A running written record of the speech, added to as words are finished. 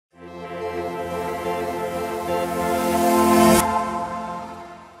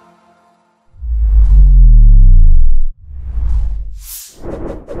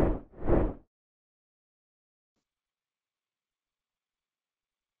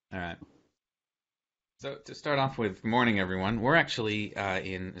All right. So to start off with, good morning, everyone. We're actually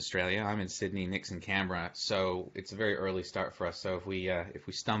in Australia. I'm in Sydney, Nick's in Canberra, so it's a very early start for us. So if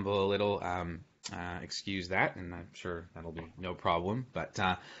we stumble a little, excuse that, and I'm sure that'll be no problem. But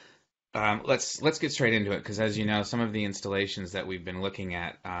let's get straight into it, because as you know, some of the installations that we've been looking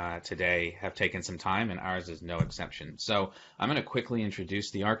at today have taken some time, and ours is no exception. So I'm going to quickly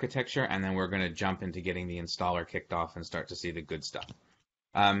introduce the architecture, and then we're going to jump into getting the installer kicked off and start to see the good stuff.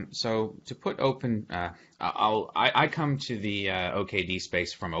 So to put I come to the OKD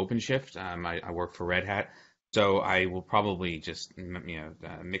space from OpenShift. I work for Red Hat, so I will probably just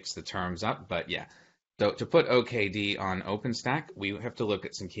mix the terms up. But yeah, so to put OKD on OpenStack, we have to look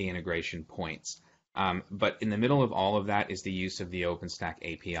at some key integration points. But in the middle of all of that is the use of the OpenStack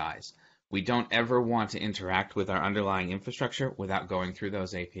APIs. We don't ever want to interact with our underlying infrastructure without going through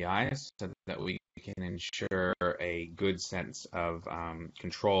those APIs, so that we can ensure a good sense of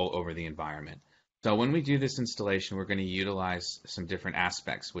control over the environment. So when we do this installation, we're going to utilize some different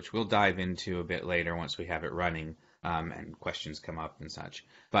aspects, which we'll dive into a bit later once we have it running and questions come up and such.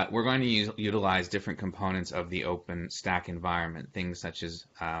 But we're going to utilize different components of the OpenStack environment, things such as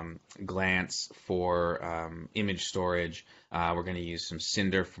Glance for image storage. We're going to use some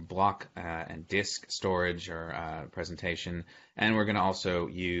Cinder for block and disk storage or presentation. And we're going to also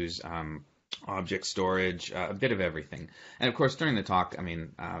use object storage, a bit of everything. And of course, during the talk,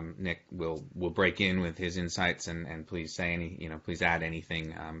 Nick will break in with his insights and please say please add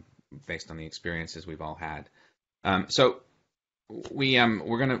anything based on the experiences we've all had. So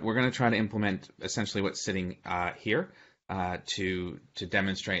we're gonna try to implement essentially what's sitting here to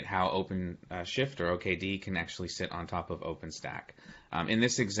demonstrate how OpenShift or OKD can actually sit on top of OpenStack. In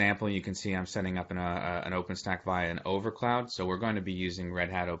this example, you can see I'm setting up an OpenStack via an overcloud. So we're going to be using Red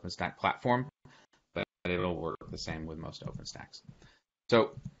Hat OpenStack platform, but it'll work the same with most OpenStacks.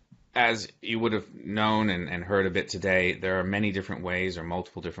 So as you would have known and heard a bit today, there are many different ways or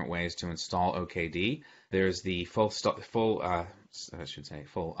multiple different ways to install OKD. There's the full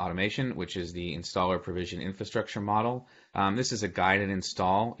automation, which is the installer provision infrastructure model. This is a guided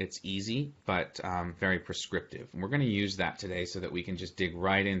install. It's easy, but very prescriptive. And we're going to use that today so that we can just dig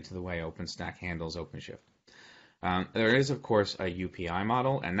right into the way OpenStack handles OpenShift. There is, of course, a UPI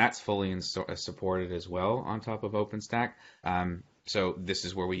model, and that's fully supported as well on top of OpenStack. So this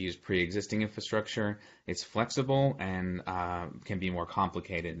is where we use pre-existing infrastructure. It's flexible and can be more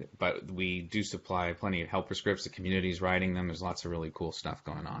complicated, but we do supply plenty of helper scripts. The community is writing them. There's lots of really cool stuff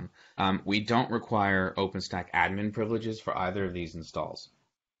going on. We don't require OpenStack admin privileges for either of these installs.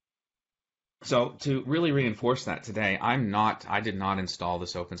 So to really reinforce that today, I did not install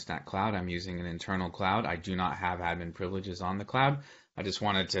this OpenStack cloud. I'm using an internal cloud. I do not have admin privileges on the cloud. I just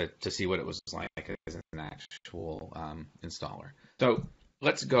wanted to see what it was like as an actual installer. So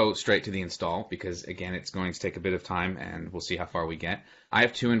let's go straight to the install, because again, it's going to take a bit of time and we'll see how far we get. I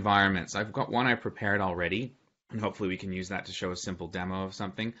have two environments. I've got one I prepared already, and hopefully we can use that to show a simple demo of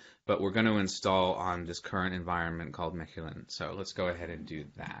something, but we're going to install on this current environment called Mechelen. So let's go ahead and do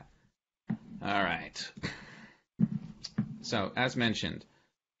that. All right. So as mentioned,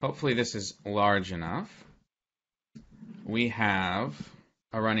 hopefully this is large enough. We have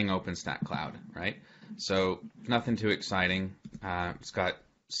a running OpenStack cloud, right? So nothing too exciting. It's got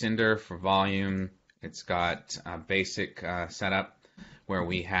Cinder for volume. It's got a basic setup where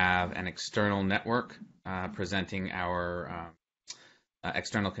we have an external network presenting our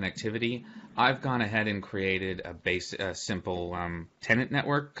external connectivity. I've gone ahead and created a simple tenant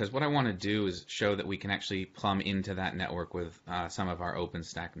network, because what I want to do is show that we can actually plumb into that network with some of our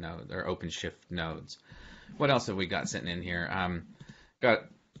OpenStack nodes or OpenShift nodes. What else have we got sitting in here? Got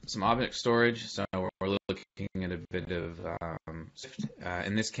some object storage, so we're looking at a bit of Swift.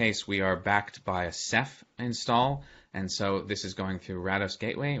 In this case, we are backed by a Ceph install, and so this is going through Rados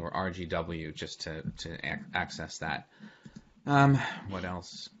Gateway or RGW just to access that. What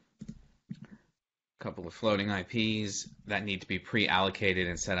else? A couple of floating IPs that need to be pre-allocated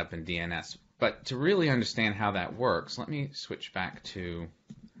and set up in DNS. But to really understand how that works, let me switch back to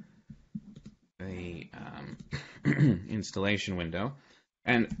the installation window.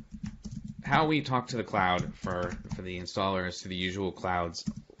 And how we talk to the cloud for the installer is to the usual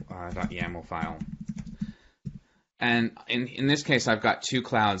clouds.yaml file. And in this case, I've got two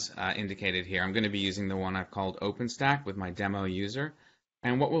clouds indicated here. I'm going to be using the one I've called OpenStack with my demo user.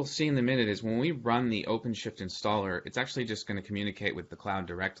 And what we'll see in a minute is when we run the OpenShift installer, it's actually just going to communicate with the cloud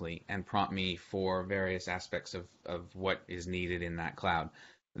directly and prompt me for various aspects of what is needed in that cloud.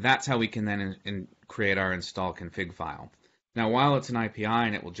 That's how we can then create our install config file. Now, while it's an API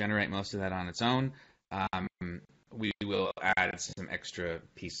and it will generate most of that on its own, we will add some extra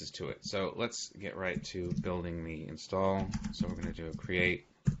pieces to it. So let's get right to building the install. So we're going to do a create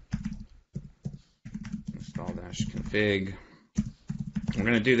install-config. We're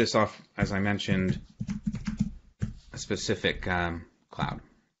going to do this off, as I mentioned, a specific cloud.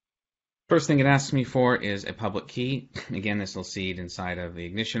 First thing it asks me for is a public key. Again, this will seed inside of the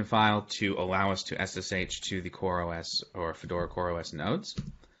ignition file to allow us to SSH to the CoreOS or Fedora CoreOS nodes.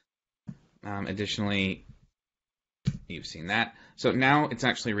 Additionally, you've seen that. So now it's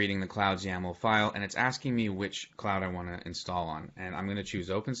actually reading the cloud's YAML file, and it's asking me which cloud I want to install on. And I'm going to choose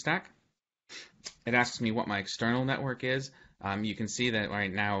OpenStack. It asks me what my external network is. You can see that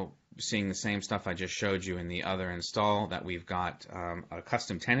right now, seeing the same stuff I just showed you in the other install, that we've got a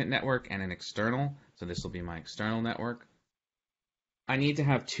custom tenant network and an external. So this will be my external network. I need to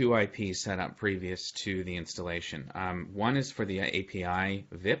have two IPs set up previous to the installation. One is for the API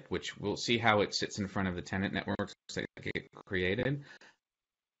VIP, which we'll see how it sits in front of the tenant networks that get created.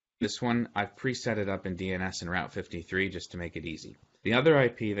 This one, I've preset it up in DNS and Route 53 just to make it easy. The other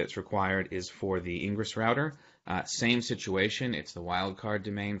IP that's required is for the Ingress router. Same situation. It's the wildcard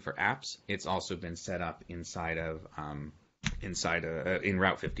domain for apps. It's also been set up inside of in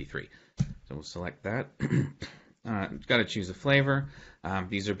Route 53. So we'll select that. Got to choose a flavor.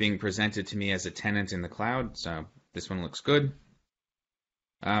 These are being presented to me as a tenant in the cloud, so this one looks good.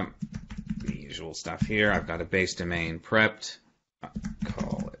 The usual stuff here. I've got a base domain prepped.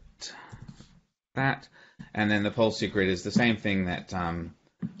 Call it that. And then the poll secret is the same thing that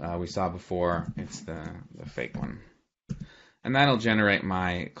we saw before. It's the fake one. And that'll generate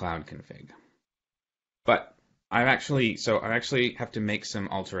my cloud config. But I actually have to make some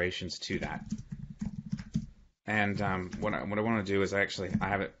alterations to that. And what I want to do is I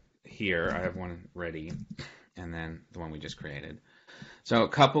have it here. I have one ready, and then the one we just created. So a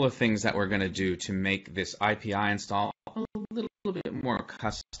couple of things that we're going to do to make this IPI install a little bit more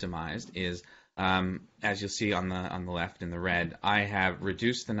customized is, as you'll see on the left in the red, I have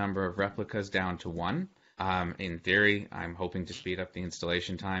reduced the number of replicas down to 1. In theory, I'm hoping to speed up the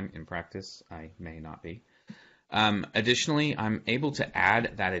installation time. In practice, I may not be. Additionally, I'm able to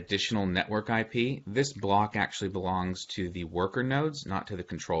add that additional network IP. This block actually belongs to the worker nodes, not to the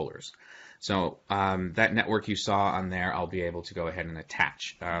controllers. So that network you saw on there, I'll be able to go ahead and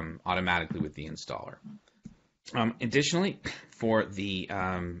attach automatically with the installer. Additionally, for the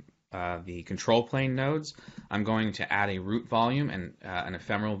control plane nodes, I'm going to add a root volume and an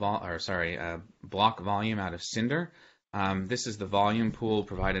ephemeral block volume out of Cinder. This is the volume pool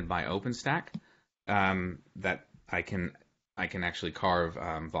provided by OpenStack that I can actually carve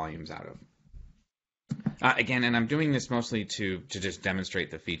volumes out of. Again, and I'm doing this mostly to just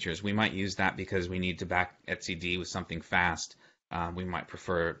demonstrate the features. We might use that because we need to back etcd with something fast. We might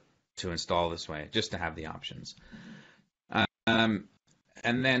prefer to install this way, just to have the options.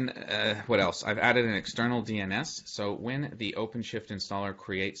 And then what else? I've added an external DNS. So when the OpenShift installer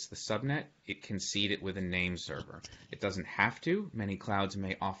creates the subnet, it can seed it with a name server. It doesn't have to. Many clouds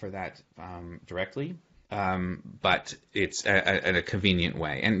may offer that directly, but it's a convenient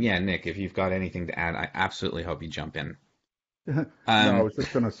way. And yeah, Nick, if you've got anything to add, I absolutely hope you jump in. No, I was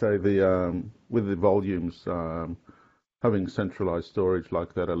just going to say with the volumes, having centralized storage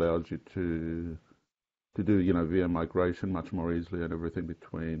like that allows you to do VM migration much more easily and everything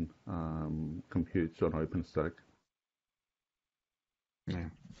between computes on OpenStack. Yeah.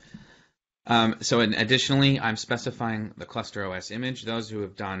 So additionally, I'm specifying the ClusterOS image. Those who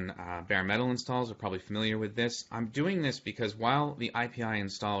have done bare metal installs are probably familiar with this. I'm doing this because while the IPI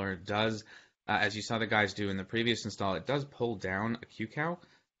installer does, as you saw the guys do in the previous install, it does pull down a QCOW.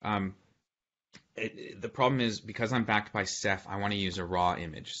 The problem is because I'm backed by Ceph, I want to use a raw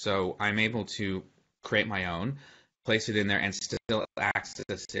image. So I'm able to create my own, place it in there, and still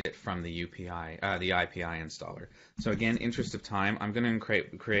access it from the the IPI installer. So again, interest of time, I'm going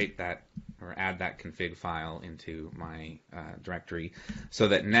to create that or add that config file into my directory so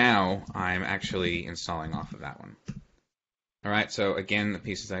that now I'm actually installing off of that one. All right, so again, the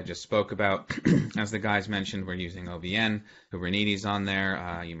pieces I just spoke about, as the guys mentioned, we're using OVN, Kubernetes on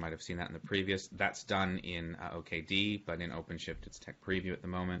there. You might have seen that in the previous. That's done in OKD, but in OpenShift, it's tech preview at the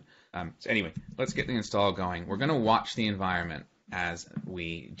moment. So anyway, let's get the install going. We're going to watch the environment as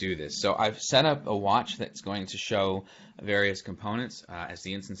we do this. So I've set up a watch that's going to show various components as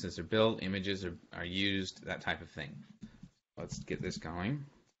the instances are built, images are used, that type of thing. Let's get this going.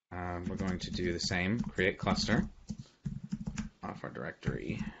 We're going to do the same, create cluster off our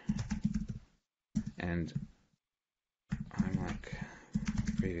directory, and I'm like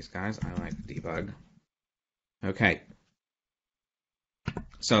previous guys, I like debug. Okay,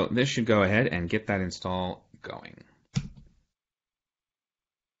 so this should go ahead and get that install going.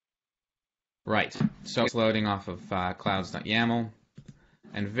 Right, so it's loading off of clouds.yaml,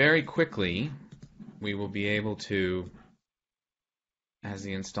 and very quickly we will be able to, as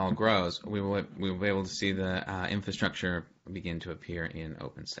the install grows, we will be able to see the infrastructure begin to appear in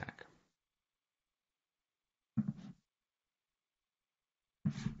OpenStack.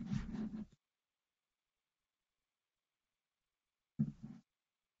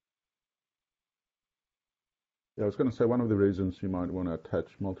 Yeah, I was going to say one of the reasons you might want to attach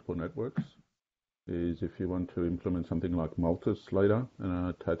multiple networks is if you want to implement something like Multis later and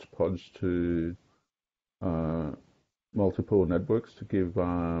attach pods to multiple networks to give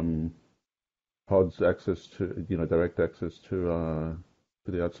pods access to, direct access to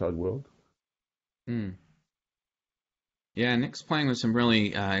the outside world. Yeah, Nick's playing with some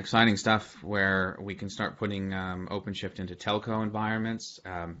really exciting stuff where we can start putting OpenShift into telco environments.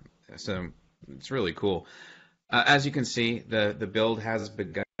 So it's really cool. As you can see, the build has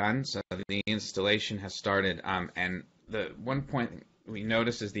begun, so the installation has started. And the one point we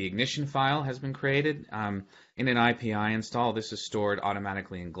notice is the ignition file has been created. In an IPI install, this is stored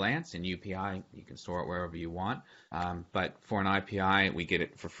automatically in Glance. In UPI, you can store it wherever you want. But for an IPI, we get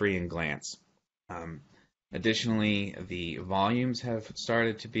it for free in Glance. Additionally, the volumes have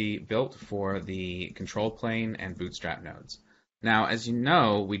started to be built for the control plane and bootstrap nodes. Now, as you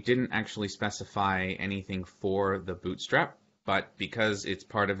know, we didn't actually specify anything for the bootstrap, but because it's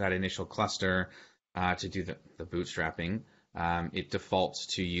part of that initial cluster to do the bootstrapping, it defaults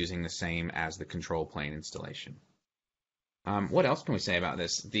to using the same as the control plane installation. What else can we say about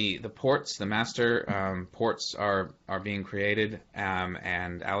this? The ports, the master ports are being created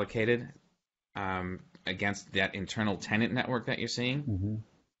and allocated against that internal tenant network that you're seeing. Mm-hmm.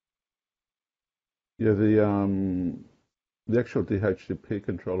 Yeah, the actual DHCP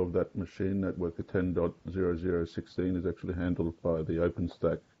control of that machine network, the 10.0016, is actually handled by the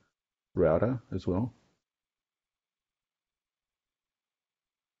OpenStack router as well.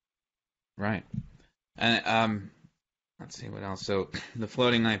 Right. And let's see what else. So the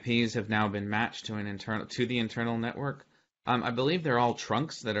floating IPs have now been matched to the internal network. I believe they're all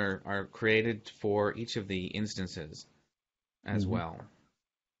trunks that are created for each of the instances as well.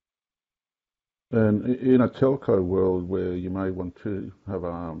 And in a telco world where you may want to have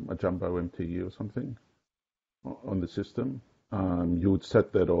a jumbo MTU or something on the system, you would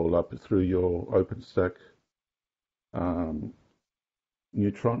set that all up through your OpenStack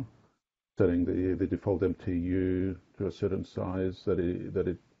Neutron, setting the default MTU to a certain size that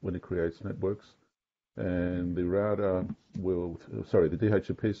it when it creates networks. And the router the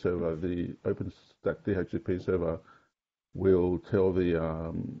DHCP server, the OpenStack DHCP server will tell the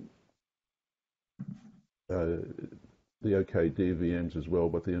OKD VMs as well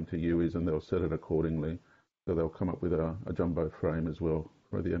what the MTU is, and they'll set it accordingly. So they'll come up with a jumbo frame as well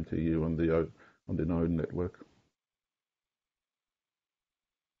for the MTU on the node network.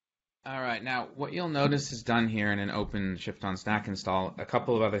 All right, now what you'll notice is done here in an OpenShift on Stack install. A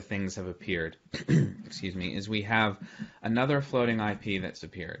couple of other things have appeared. Excuse me, is we have another floating IP that's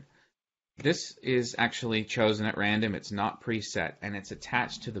appeared. This is actually chosen at random. It's not preset, and it's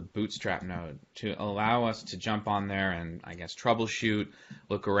attached to the Bootstrap node to allow us to jump on there and, I guess, troubleshoot,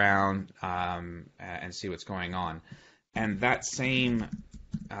 look around, and see what's going on. And that same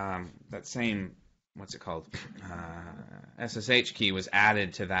what's it called? SSH key was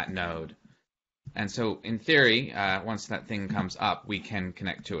added to that node. And so, in theory, once that thing comes up, we can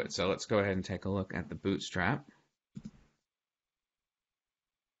connect to it. So let's go ahead and take a look at the Bootstrap.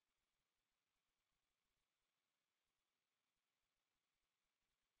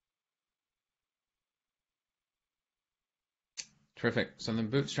 Terrific. So the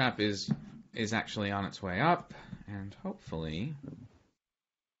Bootstrap is actually on its way up, and hopefully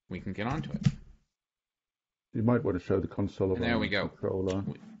we can get onto it. You might want to show the console of there we go. Controller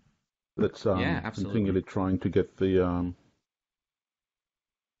that's absolutely. continually trying to get the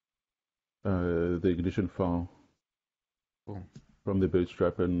ignition file from the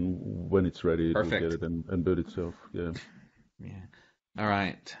Bootstrap, and when it's ready, it will get it and boot itself. Yeah. Yeah. All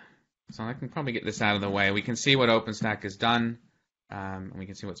right. So I can probably get this out of the way. We can see what OpenStack has done. And we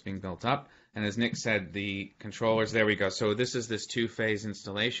can see what's being built up. And as Nick said, the controllers, there we go. So this is this two-phase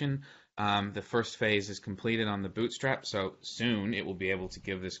installation. The first phase is completed on the Bootstrap, so soon it will be able to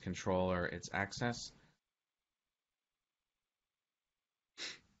give this controller its access.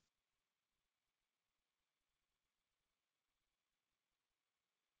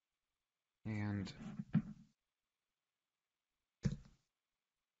 And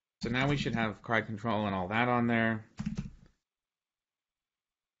so now we should have CRI control and all that on there.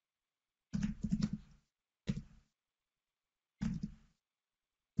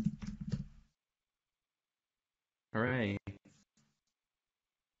 Hooray.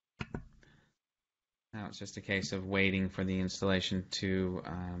 Now it's just a case of waiting for the installation to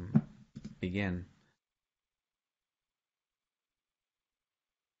begin.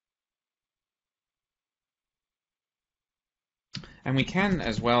 And we can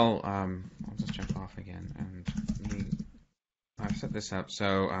as well, I'll just jump off again, and I've set this up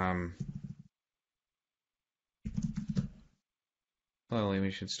so slowly we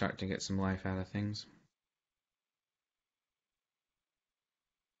should start to get some life out of things.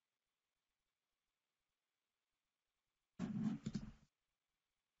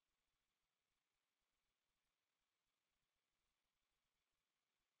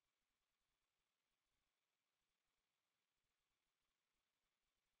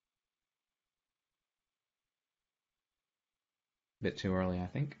 Bit too early, I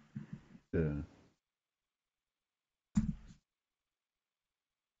think. Yeah.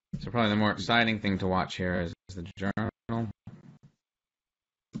 So probably the more exciting thing to watch here is the journal.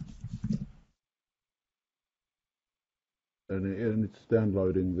 And it's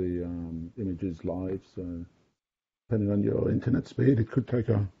downloading the images live, so depending on your internet speed, it could take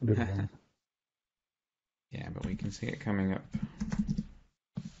a little while. Yeah, but we can see it coming up.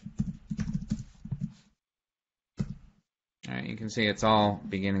 All right, you can see it's all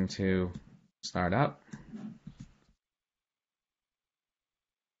beginning to start up.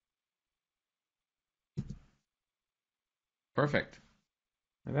 Perfect.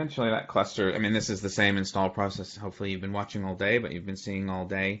 Eventually that cluster, I mean, this is the same install process. Hopefully you've been watching all day, but you've been seeing all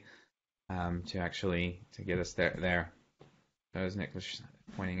day to get us there. So as Nick was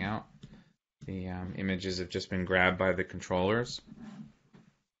pointing out, the images have just been grabbed by the controllers.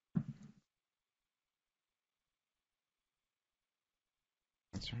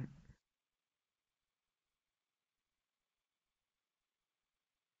 That's right.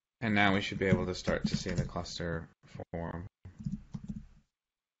 And now we should be able to start to see the cluster form.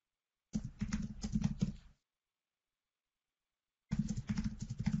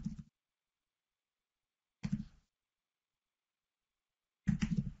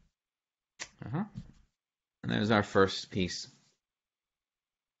 And there's our first piece.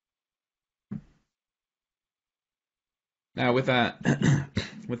 Now with that,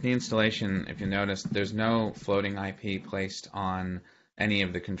 with the installation, if you notice, there's no floating IP placed on any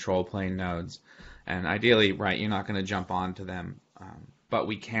of the control plane nodes. And ideally, right, you're not going to jump onto them. But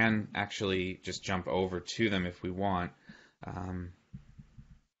we can actually just jump over to them if we want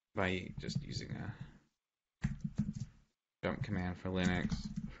by just using a jump command for Linux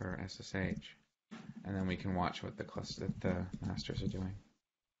for SSH. And then we can watch what the masters are doing.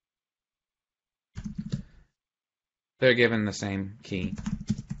 They're given the same key.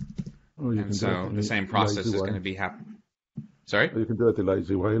 And so the same process is going to be happening. Sorry? Or you can do it the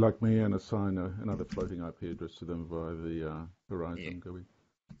lazy way like me and assign another floating IP address to them via the Horizon GUI.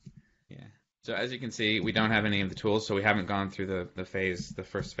 Yeah. So as you can see, we don't have any of the tools, so we haven't gone through the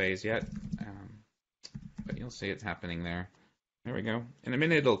first phase yet. But you'll see it's happening there. There we go. In a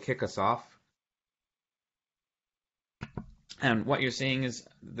minute, it'll kick us off. And what you're seeing is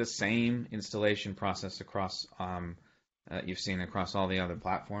the same installation process across you've seen across all the other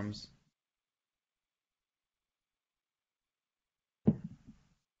platforms.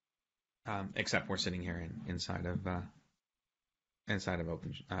 Except we're sitting here inside of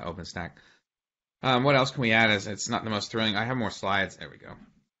OpenStack. What else can we add? As it's not the most thrilling. I have more slides. There we go.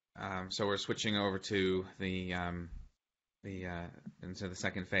 So we're switching over to into the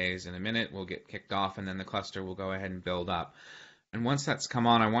second phase in a minute. We'll get kicked off, and then the cluster will go ahead and build up. And once that's come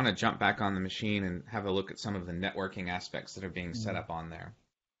on, I want to jump back on the machine and have a look at some of the networking aspects that are being set up on there.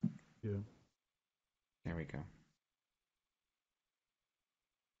 Yeah. There we go.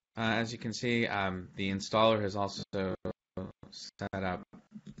 As you can see, the installer has also set up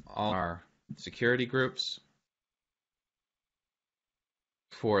all our security groups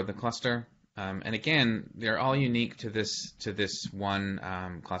for the cluster. And again, they're all unique to this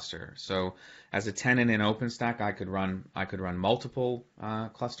one cluster. So as a tenant in OpenStack, I could run multiple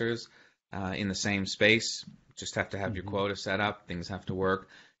clusters in the same space. Just have to have your quota set up. Things have to work.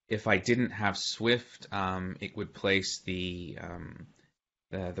 If I didn't have Swift, it would place the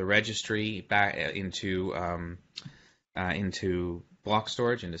registry back into block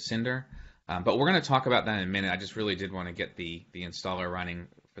storage, into Cinder. But we're going to talk about that in a minute. I just really did want to get the installer running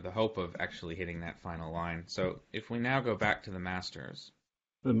for the hope of actually hitting that final line. So if we now go back to the masters.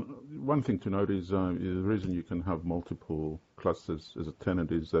 And one thing to note is the reason you can have multiple clusters as a tenant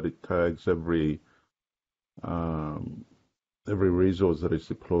is that it tags every resource that is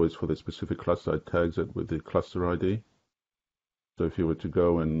deployed for the specific cluster. It tags it with the cluster ID. So if you were to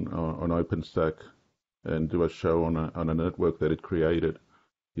go on OpenStack and do a show on a network that it created,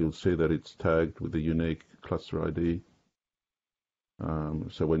 you'll see that it's tagged with a unique cluster ID.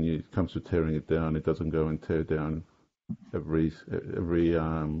 So when it comes to tearing it down, it doesn't go and tear down every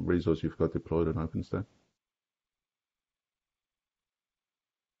resource you've got deployed on OpenStack.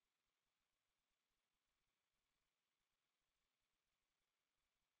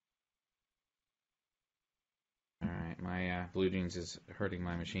 All right, my Blue Jeans is hurting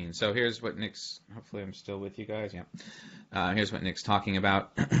my machine. So here's what Nick's. Hopefully, I'm still with you guys. Yeah. Here's what Nick's talking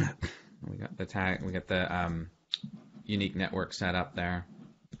about. We got the tag. We got the unique network set up there.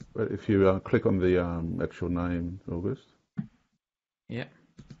 But if you click on the actual name, August. Yep.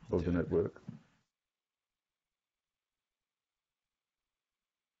 Of the network.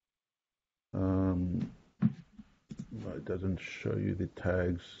 It doesn't show you the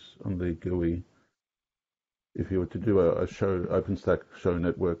tags on the GUI. If you were to do a show OpenStack show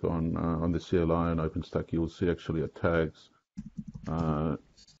network on the CLI on OpenStack, you'll see actually a tags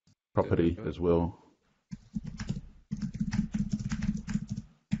property as well.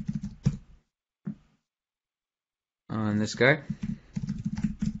 On this guy?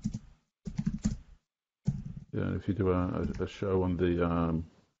 Yeah, if you do a show on the, on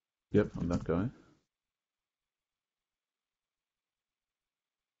that guy.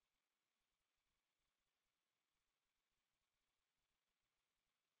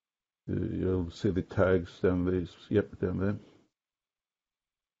 You'll see the tags down these, down there,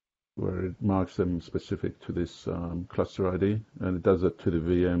 where it marks them specific to this cluster ID, and it does it to the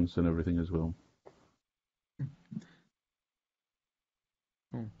VMs and everything as well.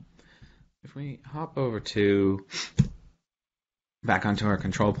 If we hop over back onto our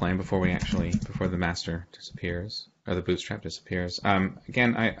control plane before the master disappears, or the bootstrap disappears.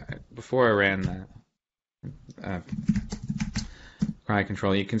 Again, before I ran the cry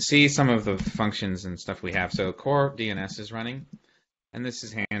control, you can see some of the functions and stuff we have. So core DNS is running, and this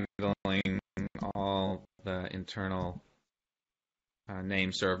is handling all the internal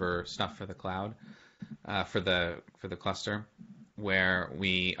name server stuff for the cloud, for the cluster, where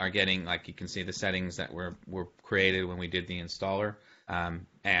we are getting, like you can see, the settings that were created when we did the installer,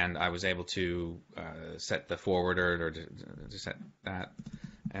 and I was able to set the forwarder or to set that,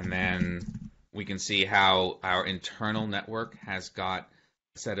 and then we can see how our internal network has got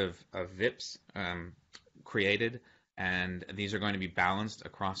a set of VIPs created, and these are going to be balanced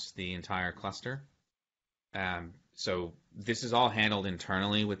across the entire cluster. So this is all handled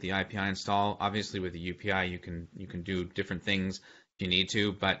internally with the IPI install. Obviously, with the UPI, you can do different things if you need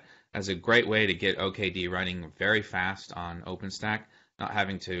to, but as a great way to get OKD running very fast on OpenStack, not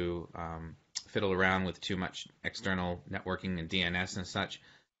having to fiddle around with too much external networking and DNS and such.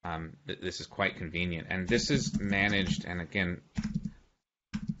 This is quite convenient, and this is managed, and again,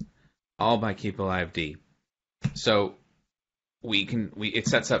 all by Keep Alive D. So it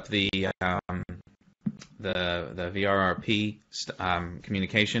sets up the VRRP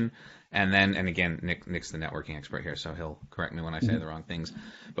communication, and again, Nick's the networking expert here, so he'll correct me when I say the wrong things.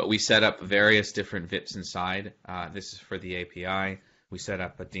 But we set up various different VIPs inside. This is for the API. We set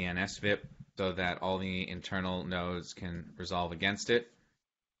up a DNS VIP so that all the internal nodes can resolve against it.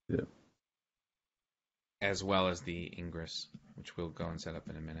 Yeah. As well as the ingress, which we'll go and set up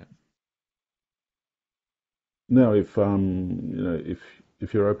in a minute. Now, if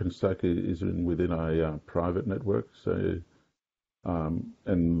your OpenStack is within a private network, so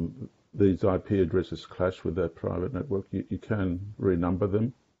and these IP addresses clash with that private network, you can renumber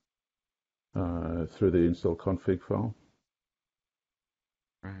them through the install config file.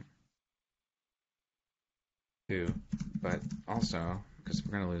 Right. But also, because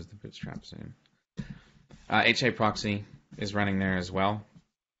we're going to lose the bootstrap soon. HA proxy is running there as well.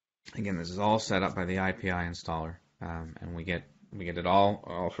 Again, this is all set up by the IPI installer, and we get it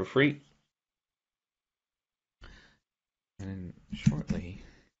all for free. And shortly,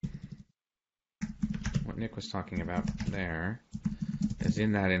 what Nick was talking about there is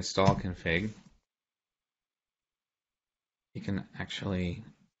in that install config, you can actually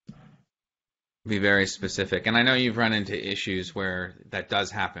be very specific. And I know you've run into issues where that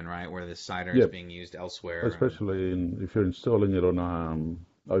does happen, right? Where the CIDR is being used elsewhere. Especially if you're installing it on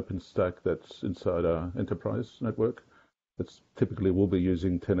OpenStack that's inside our enterprise network. It's typically will be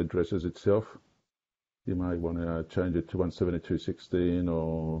using 10 addresses itself. You may want to change it to 172.16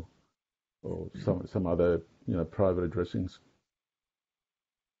 or some other private addressings.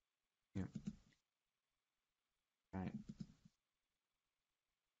 Yeah. Right.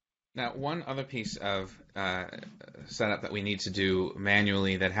 Now, one other piece of setup that we need to do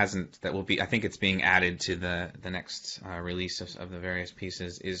manually that will be, I think it's being added to the next release of the various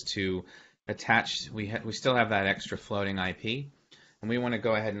pieces, is to attach, we still have that extra floating IP, and we want to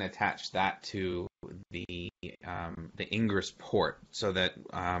go ahead and attach that to the Ingress port so that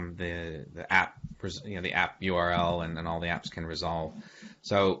the app, the app URL and all the apps can resolve.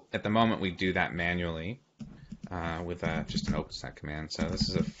 So at the moment we do that manually with just an OpenStack command. So this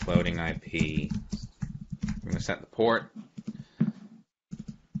is a floating IP. I'm going to set the port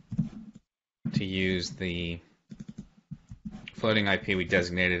to use the floating IP we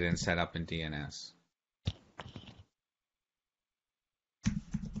designated and set up in DNS.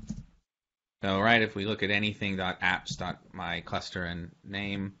 So, right, if we look at anything.apps.myCluster and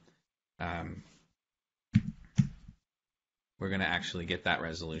name, we're going to actually get that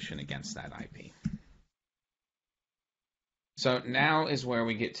resolution against that IP. So now is where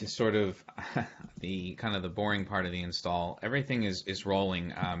we get to sort of the boring part of the install. Everything is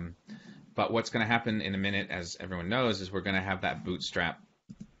rolling, but what's going to happen in a minute, as everyone knows, is we're going to have that bootstrap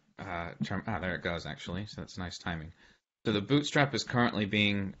term. There it goes, actually. So that's nice timing. So the bootstrap is currently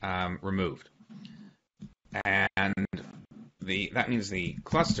being removed, and that means the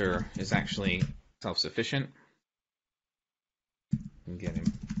cluster is actually self-sufficient. Get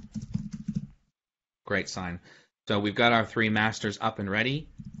him. Great sign. So we've got our 3 masters up and ready,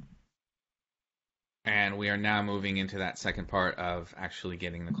 and we are now moving into that second part of actually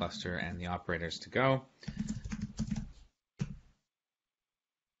getting the cluster and the operators to go.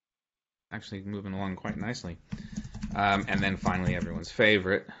 Actually moving along quite nicely. And then finally, everyone's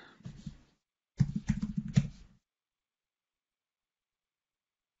favorite.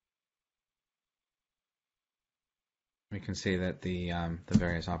 We can see that the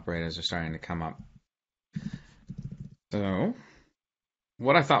various operators are starting to come up. So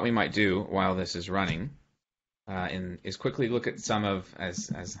what I thought we might do while this is running is quickly look at some of, as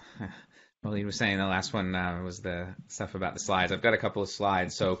Waleed was saying, the last one was the stuff about the slides. I've got a couple of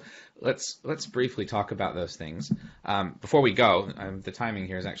slides, so let's briefly talk about those things. Before we go, the timing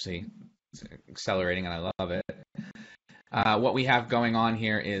here is actually accelerating, and I love it. What we have going on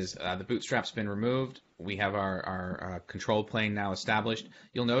here is the bootstrap's been removed. We have our control plane now established.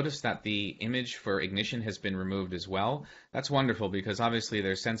 You'll notice that the image for ignition has been removed as well. That's wonderful because obviously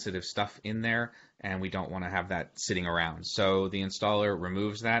there's sensitive stuff in there and we don't want to have that sitting around. So the installer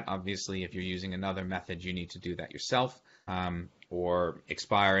removes that. Obviously, if you're using another method, you need to do that yourself or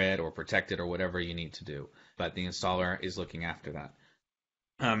expire it or protect it or whatever you need to do. But the installer is looking after that.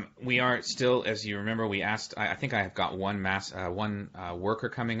 We are still, as you remember, we asked. I think I have got one worker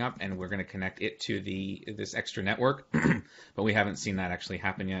coming up, and we're going to connect it to this extra network, but we haven't seen that actually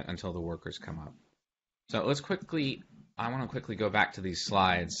happen yet until the workers come up. So I want to quickly go back to these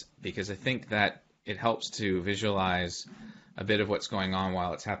slides because I think that it helps to visualize a bit of what's going on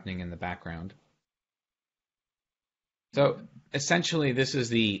while it's happening in the background. So essentially, this is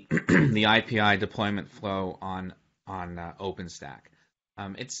the the IPI deployment flow on OpenStack.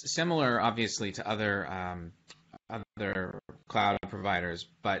 It's similar, obviously, to other cloud providers,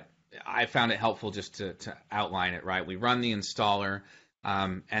 but I found it helpful just to outline it, right? We run the installer,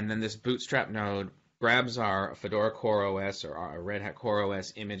 and then this Bootstrap node grabs our Fedora CoreOS or our Red Hat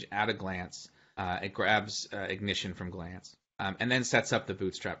CoreOS image at a glance. It grabs ignition from glance, and then sets up the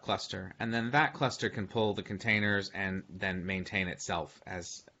Bootstrap cluster. And then that cluster can pull the containers and then maintain itself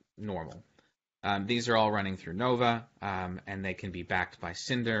as normal. These are all running through Nova, and they can be backed by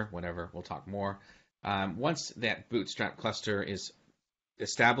Cinder, whatever. We'll talk more. Once that Bootstrap cluster is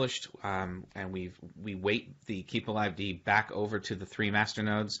established, and we weight the Keep Alive D back over to the 3 master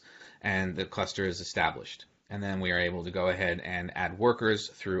nodes, and the cluster is established. And then we are able to go ahead and add workers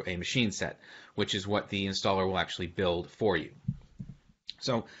through a machine set, which is what the installer will actually build for you.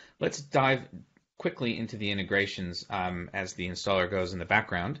 So let's dive quickly into the integrations as the installer goes in the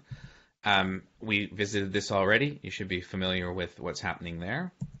background. We visited this already. You should be familiar with what's happening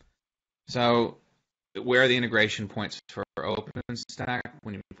there. So where are the integration points for OpenStack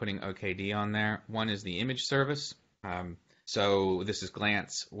when you're putting OKD on there? One is the image service. So this is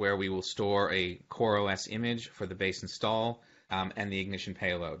Glance, where we will store a CoreOS image for the base install and the ignition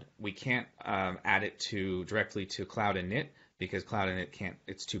payload. We can't add it directly to Cloud Init because Cloud Init can't,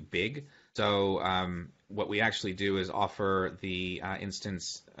 it's too big. So what we actually do is offer the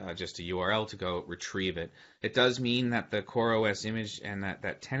instance just a URL to go retrieve it. It does mean that the CoreOS image and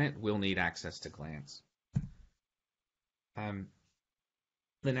that tenant will need access to Glance.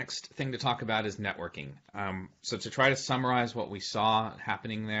 The next thing to talk about is networking. So to try to summarize what we saw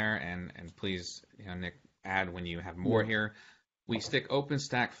happening there, and please, Nick, add when you have more here. We stick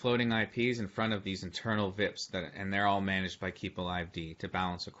OpenStack floating IPs in front of these internal VIPs, and they're all managed by Keep Alive D to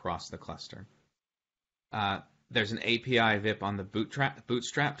balance across the cluster. There's an API VIP on the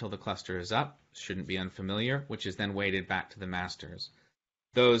bootstrap till the cluster is up. Shouldn't be unfamiliar, which is then weighted back to the masters.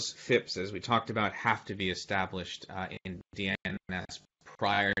 Those FIPs, as we talked about, have to be established in DNS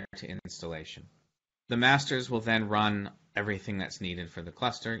prior to installation. The masters will then run everything that's needed for the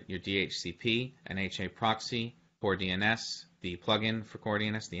cluster, your DHCP, an HA proxy, Core DNS, the plugin for Core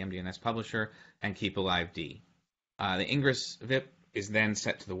DNS, the MDNS publisher, and Keep Alive D. The Ingress VIP is then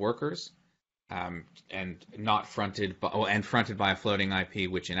set to the workers and not fronted by a floating IP,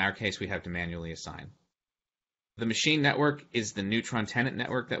 which in our case we have to manually assign. The machine network is the Neutron tenant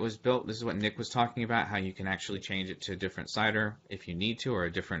network that was built. This is what Nick was talking about, how you can actually change it to a different CIDR if you need to, or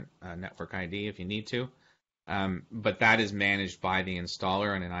a different network ID if you need to. But that is managed by the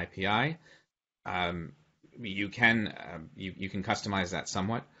installer and an IPI. You can customize that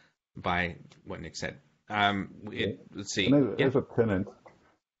somewhat by what Nick said. Let's see.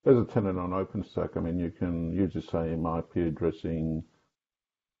 As a tenant on OpenStack, I mean, you can use the same IP addressing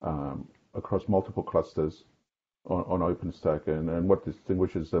across multiple clusters on OpenStack, and what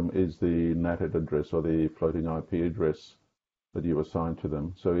distinguishes them is the NATed address or the floating IP address that you assign to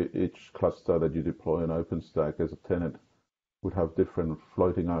them. So each cluster that you deploy on OpenStack as a tenant would have different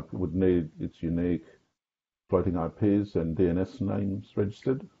floating IP, would need its unique floating IPs and DNS names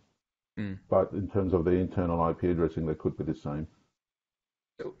registered. But in terms of the internal IP addressing, they could be the same.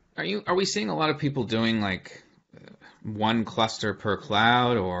 So are we seeing a lot of people doing like one cluster per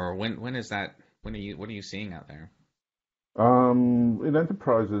cloud, or when is that? What are you seeing out there? In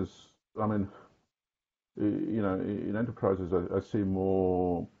enterprises, I mean, in enterprises, I see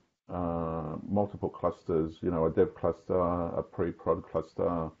more multiple clusters. A dev cluster, a pre-prod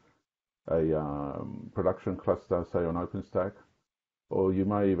cluster, a production cluster, say on OpenStack, or you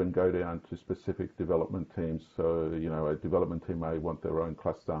may even go down to specific development teams. So, a development team may want their own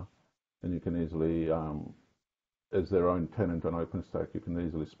cluster, and you can easily, as their own tenant on OpenStack, you can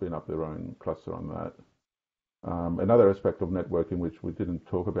easily spin up their own cluster on that. Another aspect of networking, which we didn't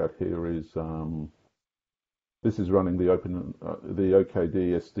talk about here, is this is running the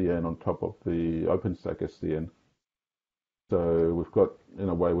OKD SDN on top of the OpenStack SDN. So we've got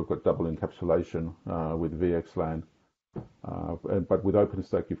double encapsulation with VXLAN. But with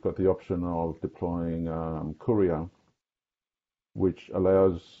OpenStack, you've got the option of deploying Courier, which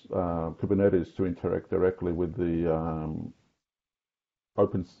allows Kubernetes to interact directly with the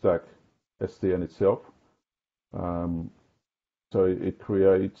OpenStack SDN itself. So it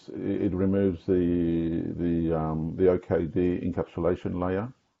removes the OKD encapsulation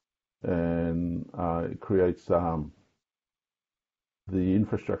layer, and it creates the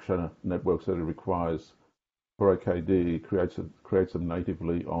infrastructure networks that it requires for OKD. Creates them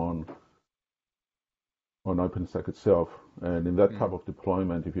natively on OpenStack itself. And in that type of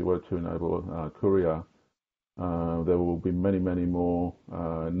deployment, if you were to enable Courier, there will be many, many more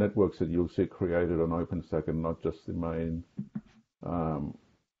networks that you'll see created on OpenStack, and not just the main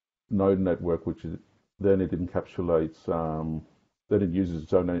node network, which is then it encapsulates. Then it uses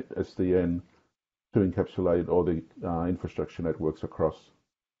its own SDN to encapsulate all the infrastructure networks across.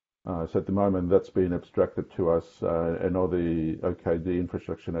 So at the moment, that's been abstracted to us, and all the OKD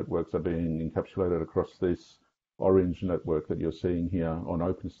infrastructure networks are being encapsulated across this orange network that you're seeing here on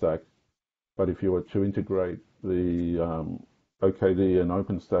OpenStack. But if you were to integrate the OKD and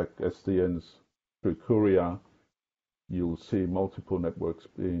OpenStack SDNs through Courier, you'll see multiple networks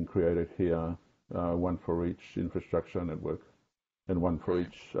being created here, one for each infrastructure network and one for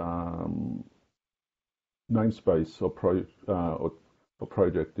each namespace or project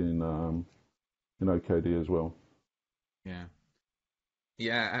in OKD as well.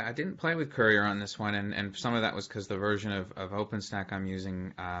 Yeah, I didn't play with Courier on this one, and some of that was because the version of OpenStack I'm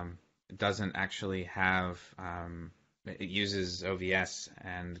using doesn't actually have, it uses OVS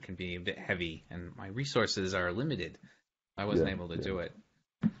and can be a bit heavy, and my resources are limited. I wasn't able to do it.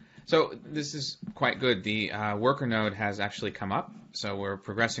 So this is quite good. The worker node has actually come up, so we're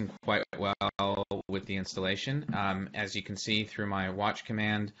progressing quite well with the installation. As you can see through my watch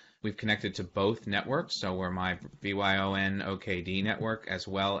command, we've connected to both networks, so we're my BYON OKD network as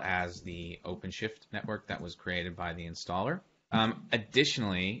well as the OpenShift network that was created by the installer.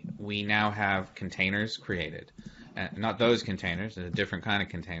 Additionally, we now have containers created. Not those containers, a different kind of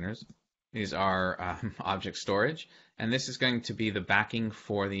containers. These are object storage, and this is going to be the backing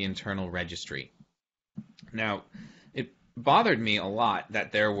for the internal registry. Now, it bothered me a lot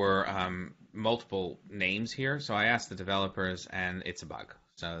that there were multiple names here, so I asked the developers, and it's a bug.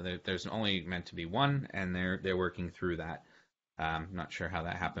 So there's only meant to be one, and they're working through that. Not sure how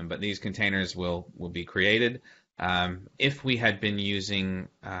that happened, but these containers will be created. If we had been using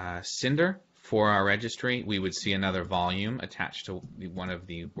Cinder for our registry, we would see another volume attached to one of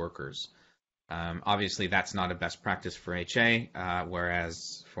the workers. Obviously, that's not a best practice for HA,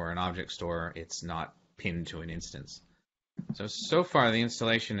 whereas for an object store, it's not pinned to an instance. So far, the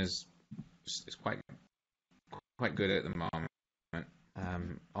installation is quite good at the moment.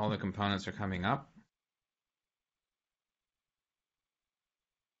 All the components are coming up.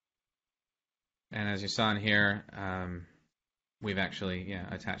 And as you saw in here, we've actually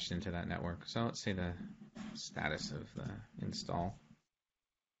attached into that network. So let's see the status of the install.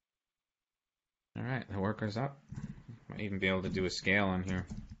 All right, the worker's up. Might even be able to do a scale on here.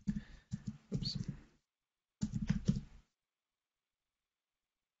 Oops.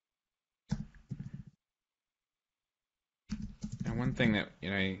 And one thing that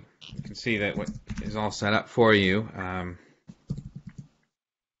you can see that what is all set up for you.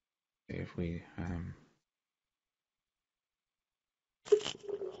 If we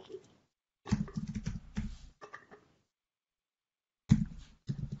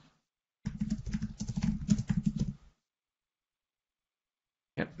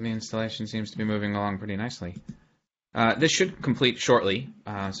Yep, the installation seems to be moving along pretty nicely. This should complete shortly,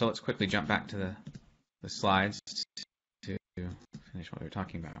 so let's quickly jump back to the slides to finish what we were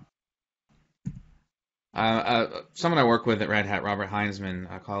talking about. Someone I work with at Red Hat, Robert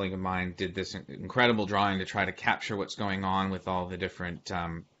Heinzman, a colleague of mine, did this incredible drawing to try to capture what's going on with all the different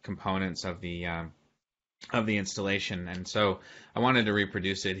components of the installation, and so I wanted to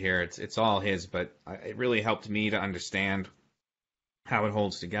reproduce it here. It's all his, but it really helped me to understand how it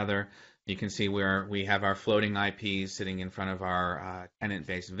holds together. You can see where we have our floating IPs sitting in front of our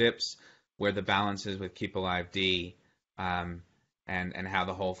tenant-based VIPs, where the balance is with Keep Alive D, and how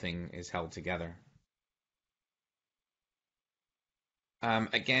the whole thing is held together.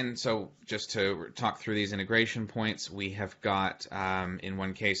 Again, so just to talk through these integration points, we have got, in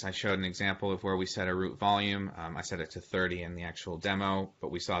one case, I showed an example of where we set a root volume. I set it to 30 in the actual demo,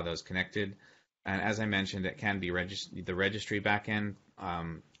 but we saw those connected. And as I mentioned, it can be the registry backend,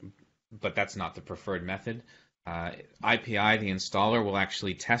 but that's not the preferred method. IPI, the installer, will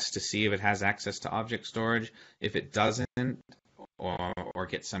actually test to see if it has access to object storage. If it doesn't, or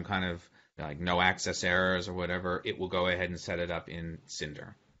gets some kind of like no access errors or whatever, it will go ahead and set it up in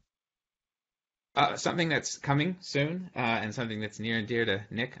Cinder. Something that's coming soon, and something that's near and dear to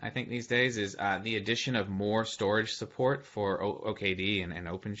Nick, I think, these days, is the addition of more storage support for OKD and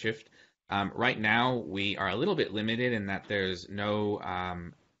OpenShift. Right now, we are a little bit limited in that there's no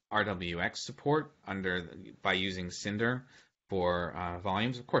RWX support by using Cinder for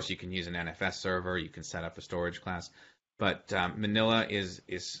volumes. Of course, you can use an NFS server, you can set up a storage class, but Manila is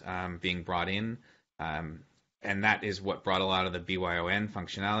being brought in, and that is what brought a lot of the BYON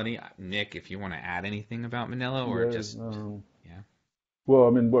functionality. Nick, if you want to add anything about Manila, or Well, I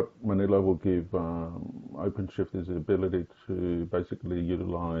mean, what Manila will give OpenShift is the ability to basically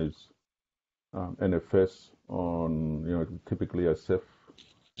utilize NFS on, typically a Ceph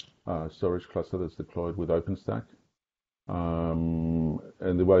storage cluster that's deployed with OpenStack.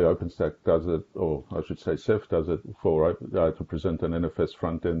 And the way OpenStack does it, or I should say Ceph does it to present an NFS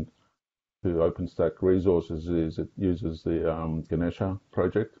front end to OpenStack resources, is it uses the Ganesha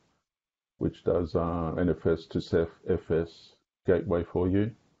project, which does NFS to Ceph FS gateway for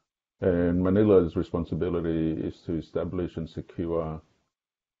you. And Manila's responsibility is to establish and secure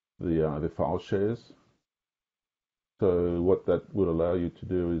the file shares. So what that would allow you to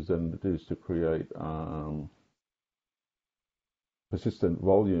do is to create persistent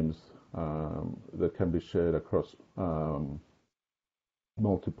volumes that can be shared across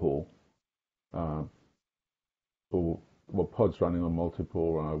multiple pods running on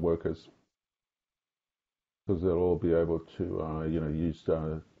multiple workers, because they'll all be able to use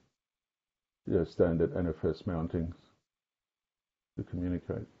standard NFS mountings to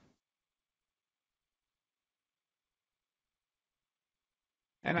communicate.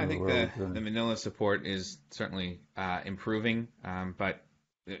 And I think the Manila support is certainly improving, but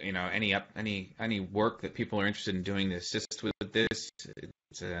any work that people are interested in doing to assist with this,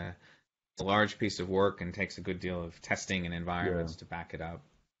 it's a large piece of work and takes a good deal of testing and environments to back it up.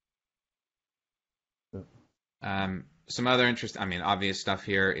 Some other obvious stuff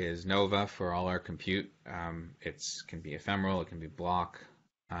here is Nova for all our compute. It can be ephemeral, it can be block.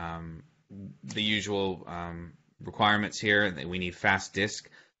 The usual requirements here, that we need fast disk.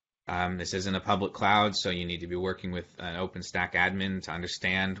 This isn't a public cloud, so you need to be working with an OpenStack admin to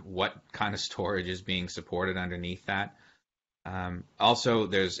understand what kind of storage is being supported underneath that. Also,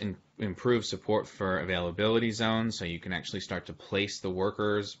 there's improved support for availability zones, so you can actually start to place the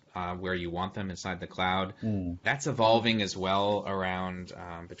workers where you want them inside the cloud. That's evolving as well around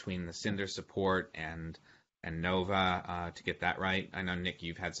between the Cinder support and Nova to get that right. I know, Nick,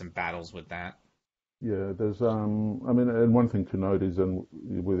 you've had some battles with that. Yeah, there's I mean, and one thing to note is,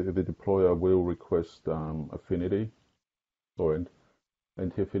 with the deployer will request affinity or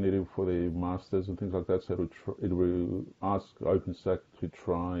anti-affinity for the masters and things like that. So it will ask OpenStack to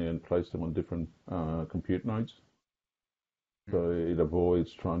try and place them on different compute nodes. So it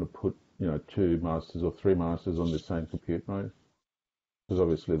avoids trying to put, two masters or three masters on the same compute node, because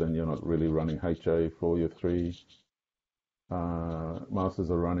obviously then you're not really running HA for your three masters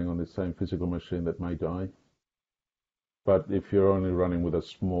are running on the same physical machine that may die. But if you're only running with a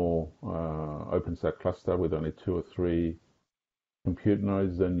small OpenStack cluster with only two or three compute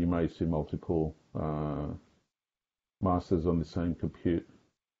nodes, then you may see multiple masters on the same compute.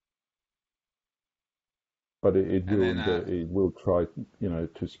 But it will try,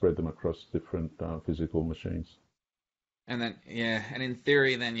 to spread them across different physical machines. And then, and in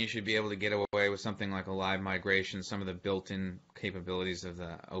theory, then you should be able to get away with something like a live migration, some of the built-in capabilities of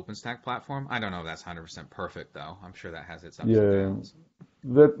the OpenStack platform. I don't know if that's 100% perfect, though. I'm sure that has its ups and downs.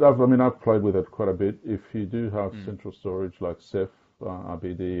 I've played with it quite a bit. If you do have central storage like Ceph,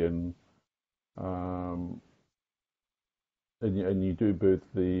 RBD, and you do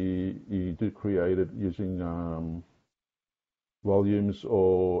you do create it using volumes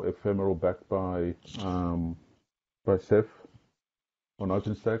or ephemeral backed by Ceph on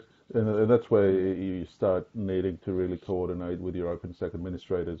OpenStack, and that's where you start needing to really coordinate with your OpenStack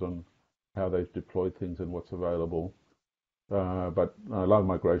administrators on how they've deployed things and what's available. But live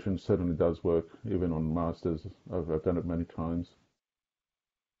migration certainly does work, even on masters. I've done it many times.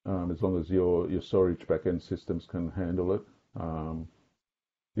 As long as your storage backend systems can handle it,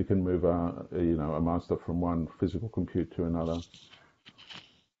 you can move a master from one physical compute to another.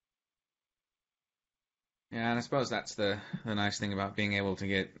 Yeah, and I suppose that's the nice thing about being able to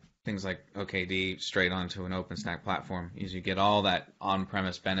get things like OKD straight onto an OpenStack platform, is you get all that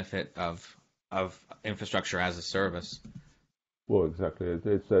on-premise benefit of infrastructure as a service. Well, exactly.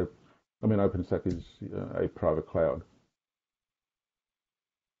 OpenStack is a private cloud.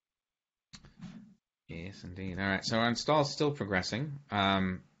 Yes, indeed. All right, so our install is still progressing.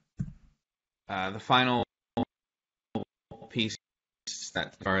 The final piece that,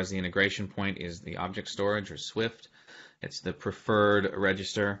 as far as the integration point, is the object storage, or Swift. It's the preferred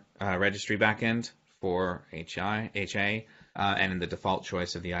registry backend for HA, and in the default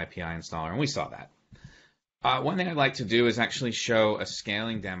choice of the IPI installer, and we saw that. One thing I'd like to do is actually show a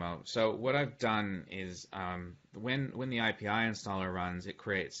scaling demo. So what I've done is when the IPI installer runs, it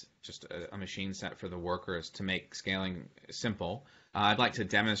creates just a machine set for the workers to make scaling simple. I'd like to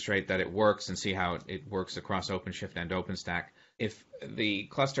demonstrate that it works and see how it works across OpenShift and OpenStack. If the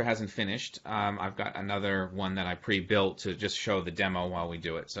cluster hasn't finished, I've got another one that I pre-built to just show the demo while we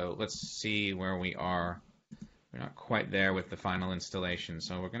do it. So let's see where we are. We're not quite there with the final installation,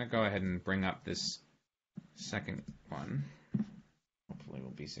 so we're going to go ahead and bring up this second one. Hopefully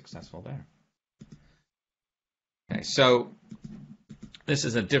we'll be successful there. Okay, so this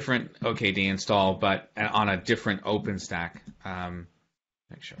is a different OKD install, but on a different OpenStack.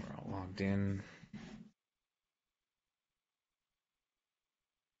 Make sure we're all logged in.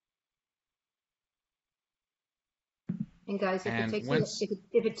 And guys,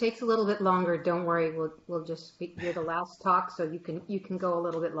 if it takes a little bit longer, don't worry. We'll just you're the last talk, so you can go a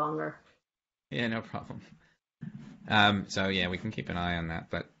little bit longer. Yeah, no problem. So yeah, we can keep an eye on that,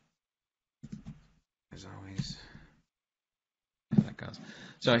 but as always, how that goes.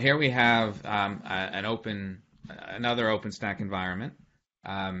 So here we have another OpenStack environment,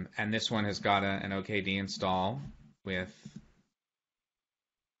 and this one has got an OKD install with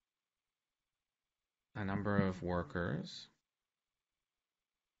a number of workers.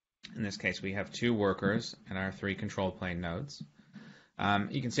 In this case, we have 2 workers and our 3 control plane nodes.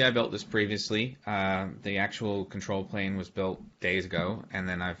 You can see I built this previously. The actual control plane was built days ago, and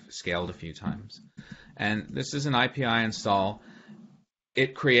then I've scaled a few times. And this is an IPI install.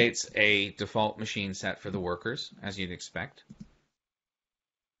 It creates a default machine set for the workers, as you'd expect,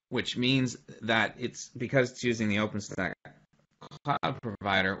 which means that because it's using the OpenStack cloud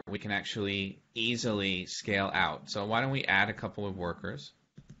provider, we can actually easily scale out. So why don't we add a couple of workers?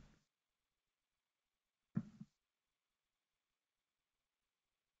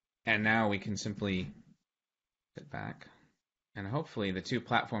 And now we can simply sit back, and hopefully the 2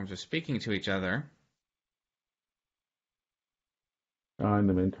 platforms are speaking to each other. In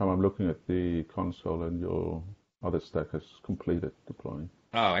the meantime, I'm looking at the console, and your other stack has completed deploying.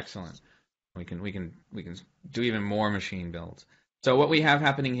 Oh, excellent. We can do even more machine builds. So what we have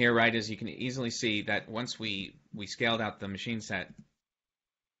happening here, right, is you can easily see that once we scaled out the machine set,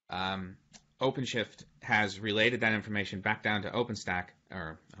 OpenShift has related that information back down to OpenStack,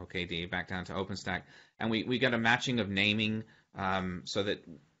 or OKD, back down to OpenStack, and we got a matching of naming so that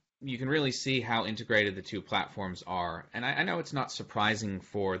you can really see how integrated the two platforms are. And I know it's not surprising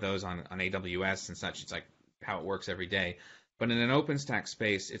for those on AWS and such. It's like how it works every day. But in an OpenStack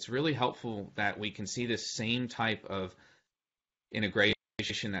space, it's really helpful that we can see this same type of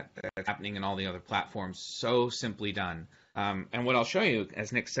integration that's happening in all the other platforms so simply done. And what I'll show you,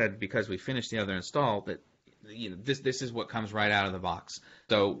 as Nick said, because we finished the other install, that this is what comes right out of the box.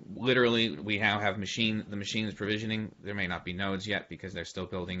 So literally, we now have the machines provisioning. There may not be nodes yet because they're still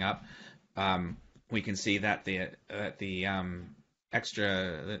building up. We can see that the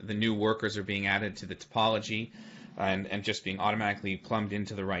new workers are being added to the topology and just being automatically plumbed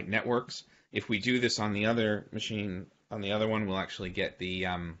into the right networks. If we do this on the other machine, on the other one, we'll actually get the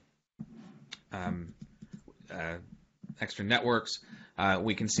extra networks.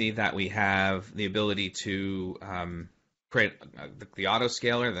 We can see that we have the ability to create the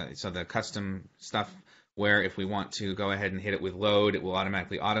autoscaler, so the custom stuff, where if we want to go ahead and hit it with load, it will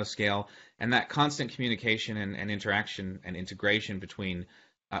automatically autoscale. And that constant communication and interaction and integration between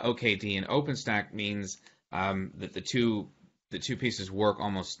OKD and OpenStack means that the two pieces work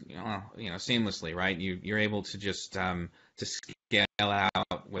almost seamlessly, right? You're able to just to scale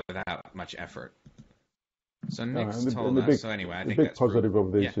out without much effort. So Nick's told us. So anyway, I think the big positive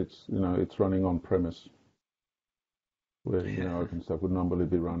of this, it's running on premise, where OpenStack would normally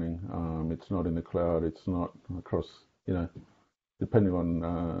be running. It's not in the cloud. It's not across. Depending on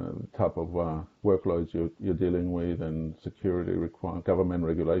the type of workloads you're dealing with and security government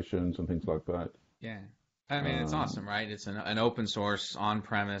regulations and things like that. Yeah. I mean, it's awesome, right? It's an open source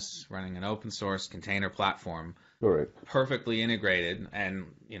on-premise running an open source container platform. Correct. Perfectly integrated, and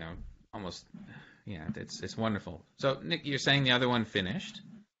almost, it's wonderful. So, Nick, you're saying the other one finished?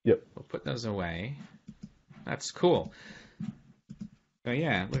 Yep. We'll put those away. That's cool. So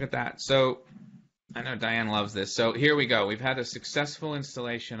yeah, look at that. So I know Diane loves this. So here we go. We've had a successful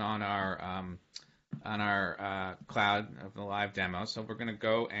installation on our cloud of the live demo. So we're going to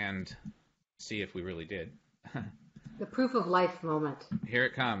go and see if we really did. The proof of life moment. Here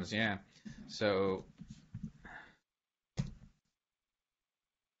it comes, yeah. So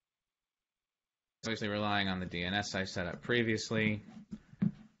obviously relying on the DNS I set up previously.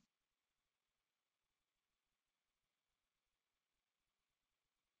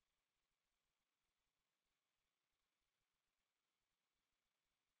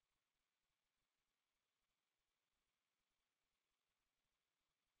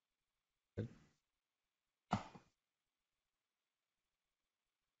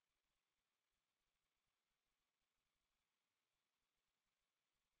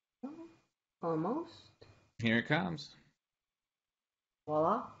 Almost. Here it comes.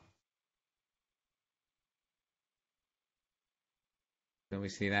 Voila. So we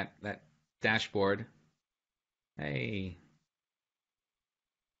see that dashboard. Hey.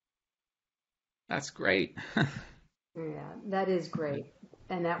 That's great. Yeah, that is great.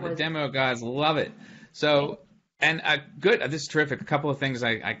 And that was the demo guys love it. So, and good. This is terrific. A couple of things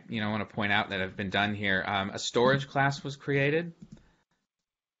I want to point out that have been done here. A storage class was created.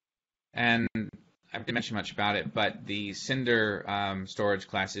 And I didn't mention much about it, but the Cinder storage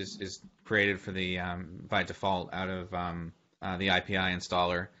class is created for the by default out of the IPI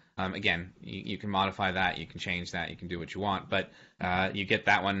installer. Again, you can modify that, you can change that, you can do what you want, but you get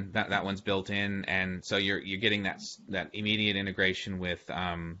that one. That one's built in, and so you're getting that immediate integration with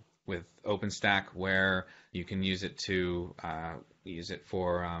OpenStack, where you can use it to use it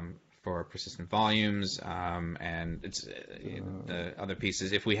for persistent volumes, and it's the other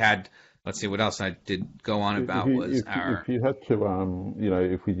pieces. If we had, let's see, what else I did go on about if you had to,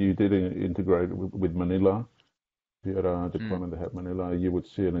 if you did integrate with Manila, if you had a deployment that had Manila, you would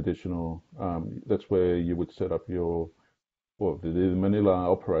see an additional. That's where you would set up the Manila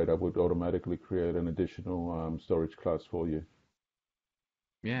operator would automatically create an additional storage class for you.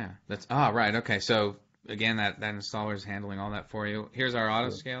 Yeah, that's right. Okay, so again, that installer is handling all that for you. Here's our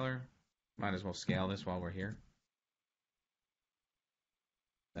autoscaler. Might as well scale this while we're here.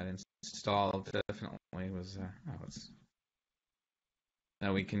 That install definitely was.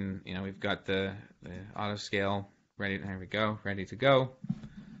 Now we can, we've got the autoscale ready. There we go, ready to go.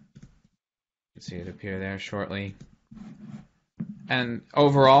 You can see it appear there shortly. And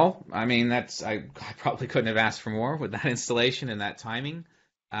overall, I mean, I probably couldn't have asked for more with that installation and that timing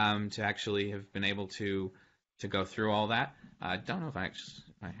to actually have been able to go through all that. I don't know if I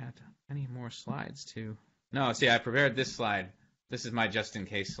had any more slides to. No, see, I prepared this slide. This is my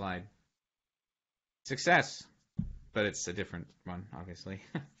just-in-case slide. Success, but it's a different one, obviously.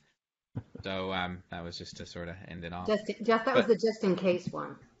 So that was just to sort of end it off. Was the just-in-case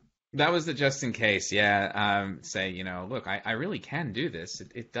one. That was the just-in-case, yeah. Say, look, I really can do this.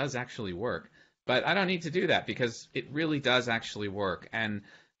 It does actually work. But I don't need to do that because it really does actually work. And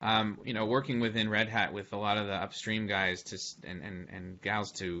working within Red Hat with a lot of the upstream guys and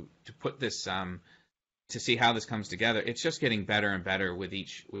gals to put this to see how this comes together, it's just getting better and better with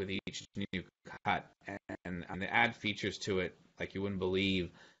each new cut, and they add features to it like you wouldn't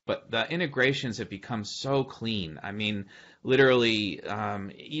believe. But the integrations have become so clean. I mean, literally,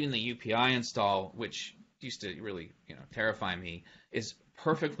 even the UPI install, which used to really terrify me, is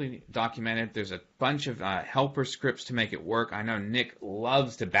perfectly documented. There's a bunch of helper scripts to make it work. I know Nick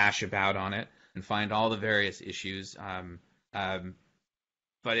loves to bash about on it and find all the various issues.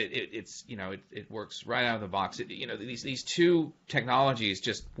 But it works right out of the box. These two technologies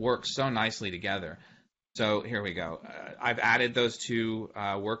just work so nicely together. So here we go. I've added those two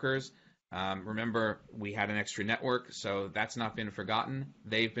workers. Remember, we had an extra network, so that's not been forgotten.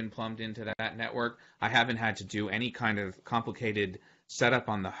 They've been plumbed into that network. I haven't had to do any kind of complicated setup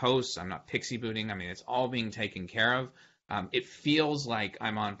on the hosts. I'm not pixie booting. I mean, it's all being taken care of. It feels like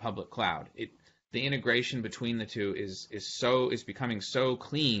I'm on public cloud. The integration between the two is becoming so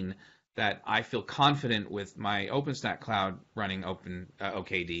clean that I feel confident with my OpenStack cloud running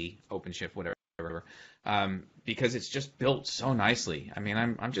OKD, OpenShift, whatever, because it's just built so nicely. I mean,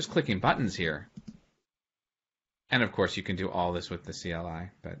 I'm just clicking buttons here. And of course, you can do all this with the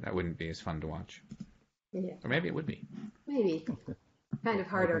CLI, but that wouldn't be as fun to watch. Yeah. Or maybe it would be. Maybe. Kind of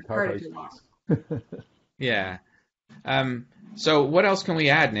harder to use. Yeah. So what else can we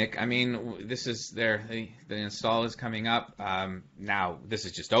add, Nick? I mean, this is the install is coming up. Now this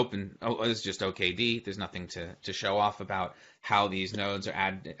is just this is just OKD. There's nothing to show off about how these nodes are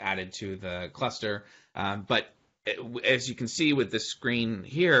added to the cluster. But as you can see with this screen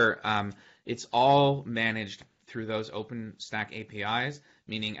here, it's all managed through those OpenStack APIs,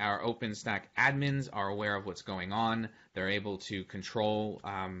 meaning our OpenStack admins are aware of what's going on. They're able to control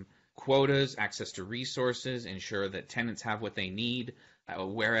quotas, access to resources, ensure that tenants have what they need,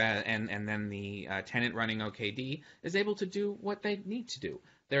 and then the tenant running OKD is able to do what they need to do.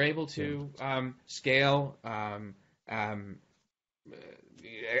 They're able to scale,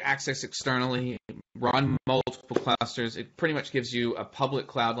 access externally, run multiple clusters. It pretty much gives you a public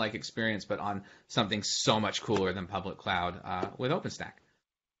cloud-like experience, but on something so much cooler than public cloud with OpenStack.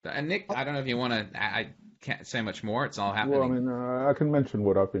 And Nick, I don't know if you want to. I can't say much more. It's all happening. Well, I mean, I can mention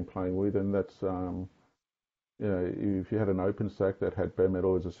what I've been playing with, and that's if you had an OpenStack that had bare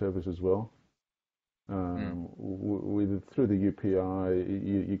metal as a service as well, through the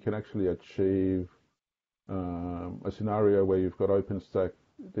UPI, you can actually achieve a scenario where you've got OpenStack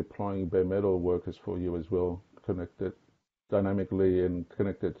deploying bare metal workers for you as well, connected dynamically and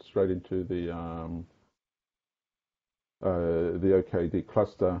connected straight into the OKD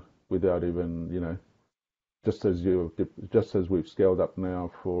cluster without even, just as we've scaled up now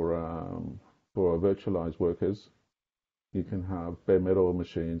for virtualized workers, you can have bare metal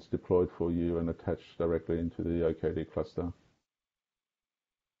machines deployed for you and attached directly into the OKD cluster.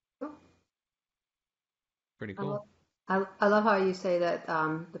 Pretty cool. I love how you say that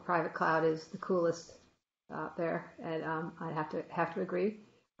the private cloud is the coolest out there, and I have to agree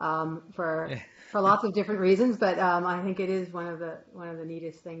for lots of different reasons. But I think it is one of the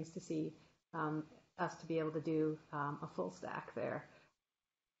neatest things to see us to be able to do a full stack there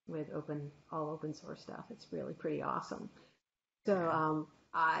with all open source stuff. It's really pretty awesome. So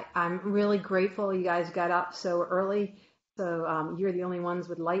I'm really grateful you guys got up so early. So you're the only ones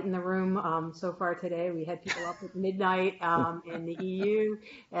with light in the room so far today. We had people up at midnight in the EU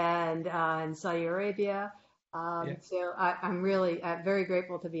and in Saudi Arabia. So I'm really very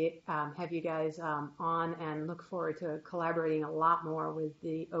grateful to have you guys on, and look forward to collaborating a lot more with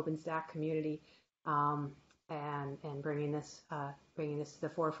the OpenStack community and bringing this to the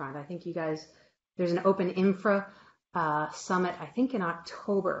forefront. I think you guys, there's an Open Infra Summit, I think in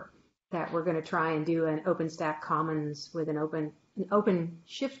October, that we're going to try and do an OpenStack Commons with an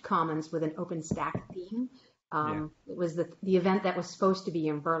OpenShift Commons with an OpenStack theme. It was the event that was supposed to be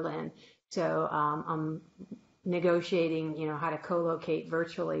in Berlin. So I'm negotiating, how to co-locate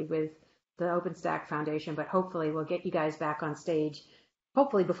virtually with the OpenStack Foundation, but hopefully we'll get you guys back on stage,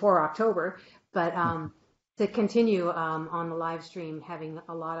 hopefully before October. But to continue on the live stream, having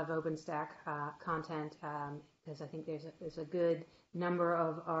a lot of OpenStack content, because I think there's a good number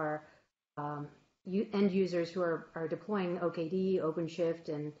of our end users who are deploying OKD, OpenShift,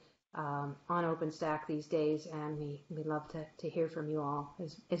 and on OpenStack these days, and we love to hear from you all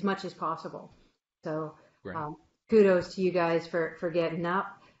as much as possible. So kudos to you guys for getting up.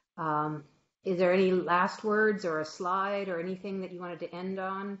 Is there any last words or a slide or anything that you wanted to end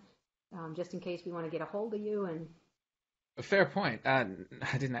on, just in case we want to get a hold of you? And a fair point. I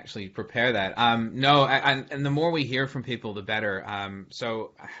didn't actually prepare that. No, and the more we hear from people, the better.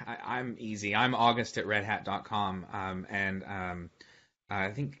 So I'm easy. I'm august@redhat.com, and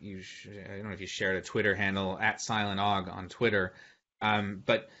I think I don't know if you shared a Twitter handle @SilentAug on Twitter.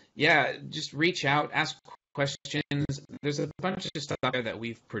 But yeah, just reach out, ask questions. There's a bunch of stuff there that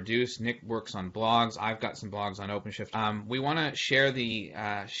we've produced. Nick works on blogs. I've got some blogs on OpenShift. We want to share the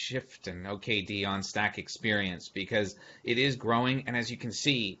Shift and OKD on Stack experience because it is growing. And as you can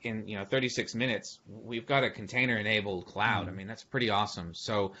see, in 36 minutes, we've got a container-enabled cloud. I mean, that's pretty awesome.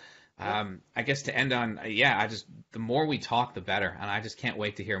 So I guess to end on, the more we talk, the better. And I just can't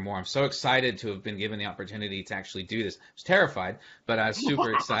wait to hear more. I'm so excited to have been given the opportunity to actually do this. I was terrified, but I was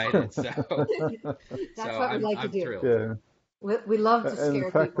super excited. So that's what we like to do. Thrilled. Yeah. We love to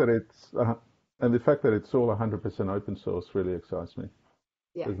scare people. And the fact that it's all 100% open source really excites me.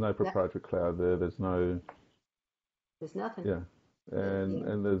 Yeah. There's no proprietary cloud there. There's nothing. Yeah.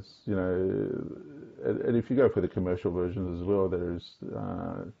 And there's, and if you go for the commercial versions as well, there's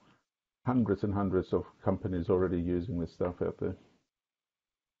hundreds and hundreds of companies already using this stuff out there.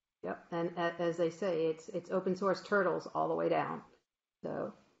 Yep, and as they say, it's open source turtles all the way down.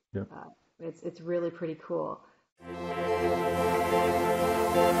 So it's really pretty cool.